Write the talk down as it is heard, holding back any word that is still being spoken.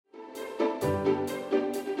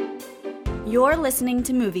You're listening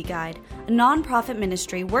to Movie Guide, a non-profit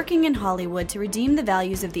ministry working in Hollywood to redeem the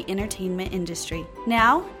values of the entertainment industry.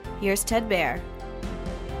 Now, here's Ted Baer.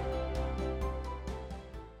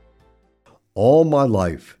 All My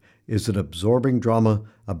Life is an absorbing drama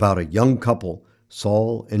about a young couple,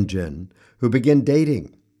 Saul and Jen, who begin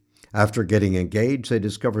dating. After getting engaged, they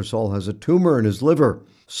discover Saul has a tumor in his liver.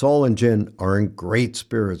 Saul and Jen are in great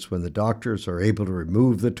spirits when the doctors are able to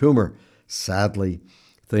remove the tumor. Sadly,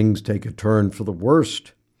 things take a turn for the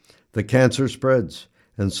worst. The cancer spreads,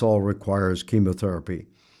 and Saul requires chemotherapy.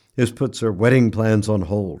 This puts their wedding plans on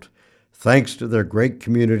hold. Thanks to their great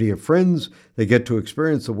community of friends, they get to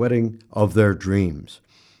experience the wedding of their dreams.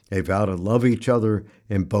 They vow to love each other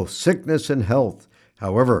in both sickness and health.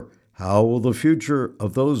 However, how will the future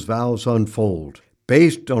of those vows unfold?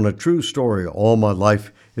 Based on a true story, All My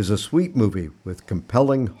Life is a sweet movie with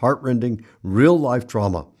compelling, heartrending, real-life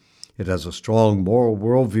drama. It has a strong moral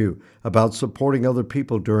worldview about supporting other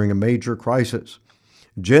people during a major crisis.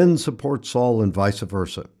 Jen supports Saul and vice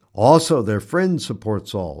versa. Also, their friends support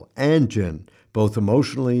Saul and Jen, both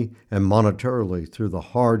emotionally and monetarily through the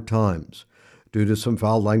hard times. Due to some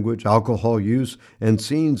foul language, alcohol use, and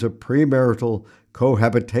scenes of premarital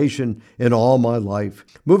cohabitation in All My Life,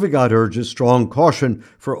 Movie Guide urges strong caution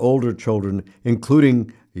for older children,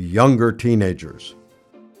 including younger teenagers.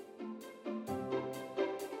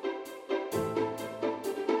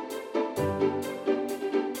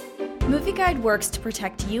 Movie Guide works to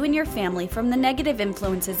protect you and your family from the negative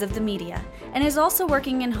influences of the media and is also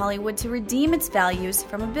working in Hollywood to redeem its values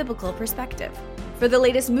from a biblical perspective. For the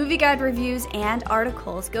latest Movie Guide reviews and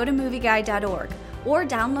articles, go to movieguide.org or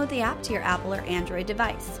download the app to your Apple or Android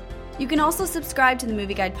device. You can also subscribe to the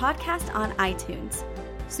Movie Guide podcast on iTunes.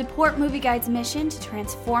 Support Movie Guide's mission to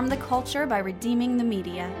transform the culture by redeeming the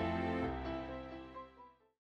media.